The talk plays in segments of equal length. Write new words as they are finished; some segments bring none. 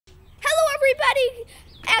everybody,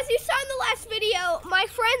 as you saw in the last video, my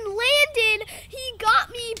friend Landon, he got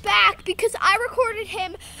me back because I recorded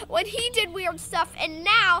him when he did weird stuff, and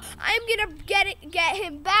now I'm gonna get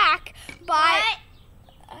him back by.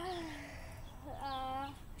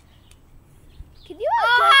 Can you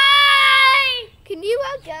out go? Hi! Can you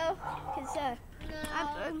out go? Cause No,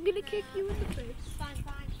 I'm gonna kick you in the face. Fine.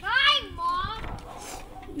 Bye, Mom.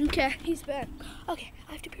 Okay, he's back. Okay,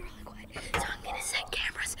 I have to be really quiet. So I'm gonna set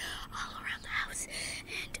cameras all around the house,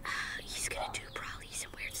 and he's gonna do probably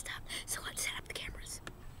some weird stuff. So let's set up the cameras.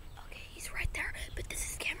 Okay, he's right there, but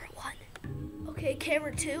this is camera 1. Okay,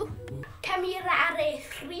 camera 2. Camera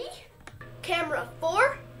 3. Camera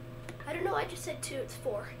 4. I don't know, I just said 2, it's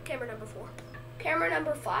 4. Camera number 4. Camera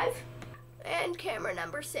number 5. And camera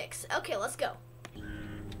number 6. Okay, let's go.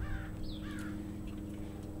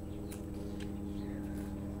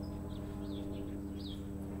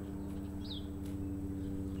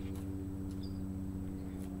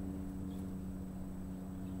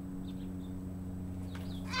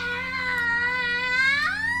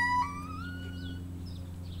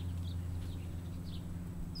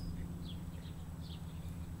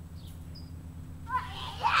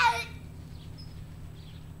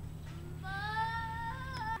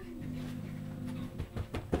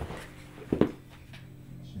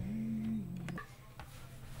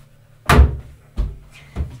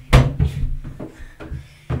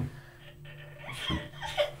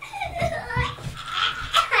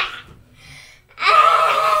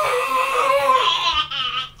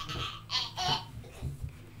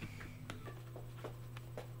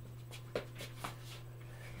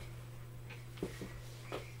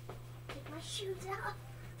 Shoes out.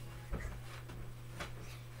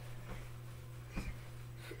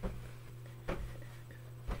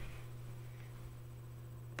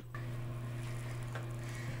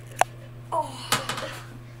 Oh,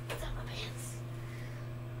 it's on my pants.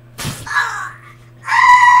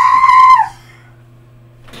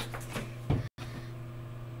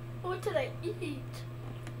 What did I eat?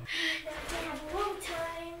 Now I have alone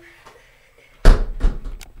time.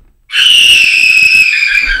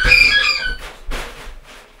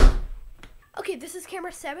 Okay, this is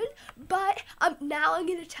camera 7, but now I'm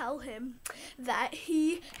gonna tell him that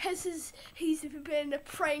he's been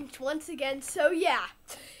pranked once again. So yeah,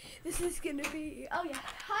 this is gonna be. Oh yeah,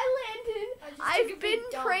 hi Landon. I've been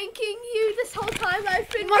pranking you this whole time. I've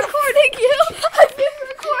been recording you.